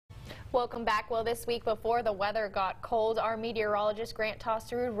Welcome back. Well, this week before the weather got cold, our meteorologist Grant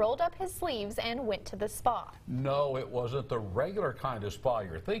Tosterud rolled up his sleeves and went to the spa. No, it wasn't the regular kind of spa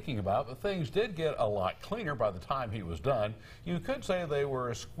you're thinking about, but things did get a lot cleaner by the time he was done. You could say they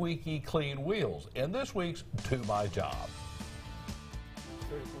were squeaky clean wheels in this week's To My Job. So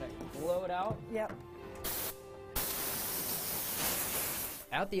we're just going to blow it out. Yep.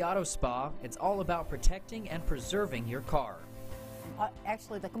 At the auto spa, it's all about protecting and preserving your car.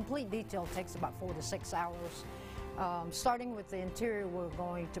 Actually, the complete detail takes about 4 to 6 hours. Starting with the interior, we're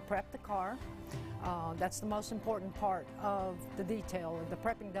going to prep the car. That's the most important part of the detail. If the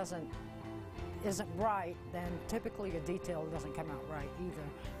prepping isn't right, then typically a detail doesn't come out right either.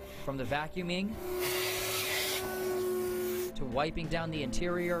 From the vacuuming to wiping down the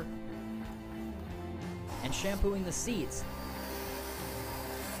interior and shampooing the seats,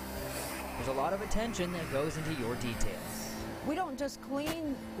 there's a lot of attention that goes into your details. We don't just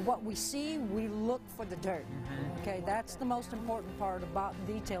clean what we see, we look for the dirt. Okay, that's the most important part about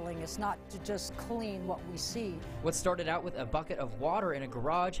detailing. It's not to just clean what we see. What started out with a bucket of water in a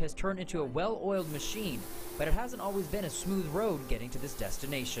garage has turned into a well-oiled machine, but it hasn't always been a smooth road getting to this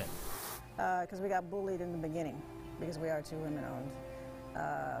destination. Because we got bullied in the beginning, because we are 2 women-owned.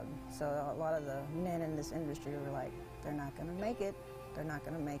 So a lot of the men in this industry were like, they're not going to make it, they're not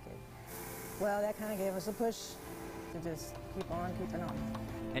going to make it. Well, that kind of gave us a push to just keep on keeping on.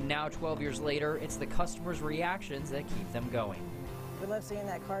 And now, 12 years later, it's the customers' reactions that keep them going. We love seeing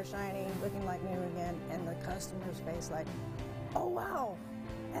that car shining, looking like new again, and the customer's face like, oh wow,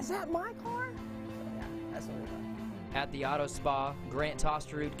 is that my car? So yeah, that's what we love. At the auto spa, Grant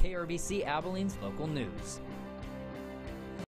Tosterud, KRBC Abilene's local news.